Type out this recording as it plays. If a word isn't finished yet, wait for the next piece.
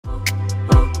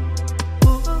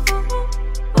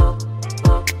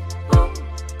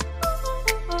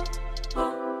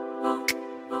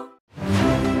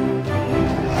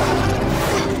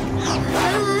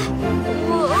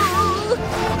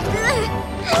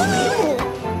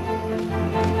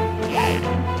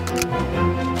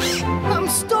I'm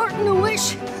starting to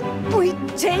wish we'd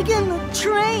taken the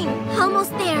train.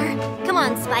 Almost there. Come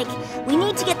on, Spike. We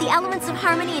need to get the elements of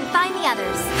harmony and find the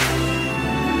others.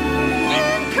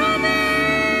 Incoming!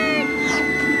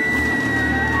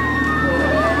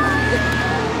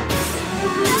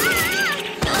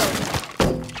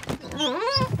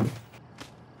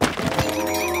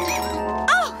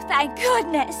 Oh, thank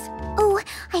goodness. Oh,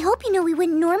 I hope you know we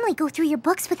wouldn't normally go through your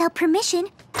books without permission.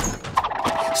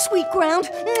 Sweet ground.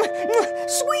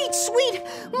 Sweet, sweet,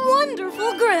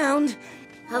 wonderful ground.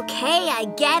 Okay, I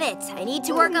get it. I need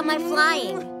to work on my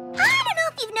flying. I don't know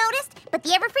if you've noticed, but the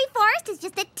Everfree Forest is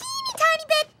just a teeny tiny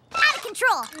bit out of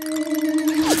control.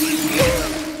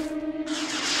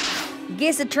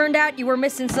 Guess it turned out you were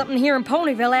missing something here in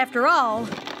Ponyville after all.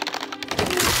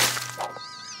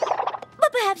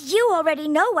 But perhaps you already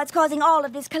know what's causing all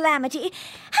of this calamity.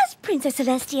 Has Princess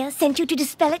Celestia sent you to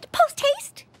dispel it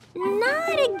post-haste?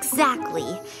 Not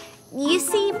exactly. You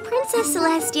see, Princess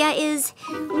Celestia is...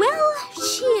 well,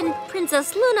 she and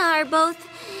Princess Luna are both...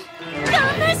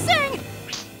 Gone missing!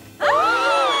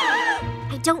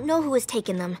 I don't know who has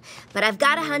taken them, but I've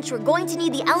got a hunch we're going to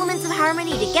need the elements of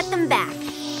harmony to get them back.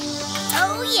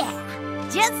 Oh, yeah.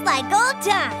 Just like old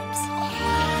times.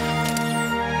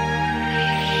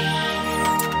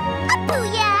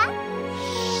 Booyah!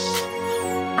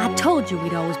 I told you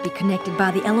we'd always be connected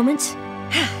by the elements.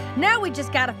 Now we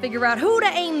just gotta figure out who to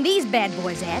aim these bad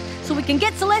boys at so we can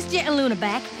get Celestia and Luna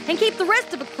back and keep the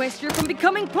rest of Equestria from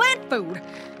becoming plant food.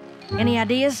 Any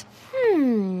ideas? I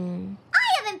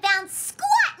haven't found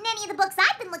squat in any of the books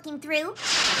I've been looking through.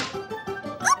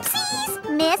 Oopsies!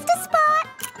 Missed a spot.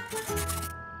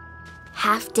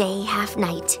 Half day, half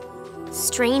night.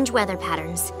 Strange weather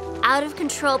patterns. Out of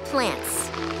control plants.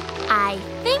 I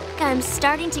think I'm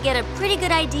starting to get a pretty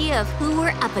good idea of who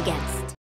we're up against.